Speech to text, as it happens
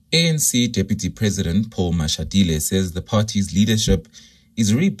ANC Deputy President Paul Mashatile says the party's leadership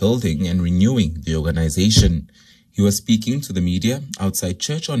is rebuilding and renewing the organization. He was speaking to the media outside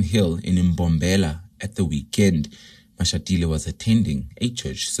church-on-He in Mbombela at the weekend. Mashatile was attending a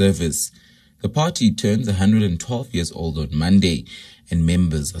church service. The party turns 112 years old on Monday, and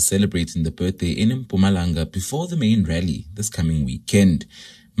members are celebrating the birthday in Mpumalanga before the main rally this coming weekend.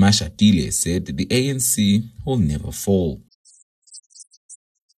 Mashatile said the ANC will never fall.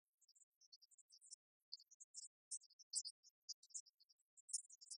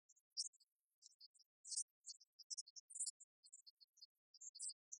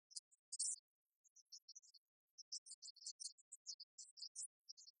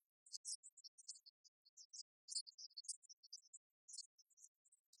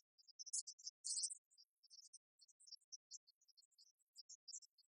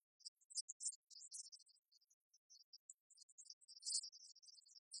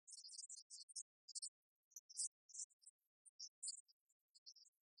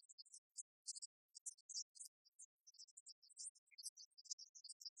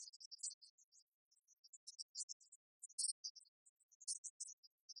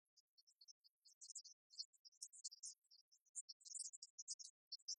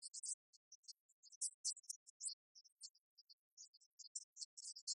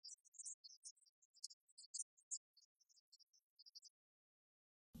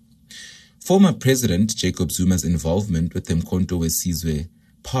 Former President Jacob Zuma's involvement with the Mkhonto weSizwe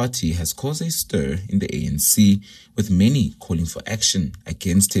party has caused a stir in the ANC, with many calling for action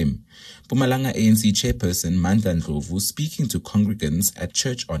against him. Mpumalanga ANC chairperson Mandla Ndlovu, speaking to congregants at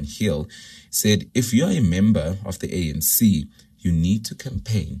church-on-He, said if you are a member of the ANC, you need to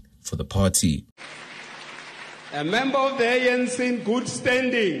campaign for the party. A member of the ANC in good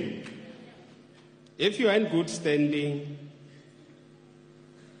standing. If you are in good standing,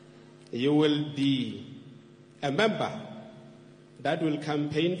 you will be a member that will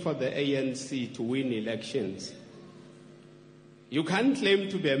campaign for the ANC to win elections. You can't claim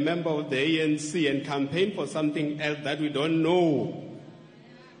to be a member of the ANC and campaign for something else that we don't know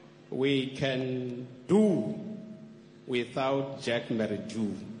we can do without Jack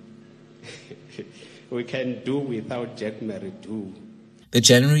Maridu. We can do without Jack Maridu. The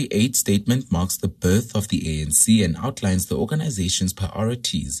January 8 statement marks the birth of the ANC and outlines the organization's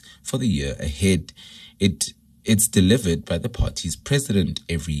priorities for the year ahead. It's delivered by the party's president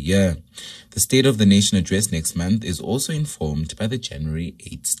every year. The State of the Nation address next month is also informed by the January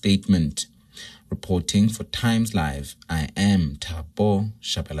 8 statement. Reporting for Times Live, I am Paul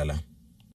Mashatile.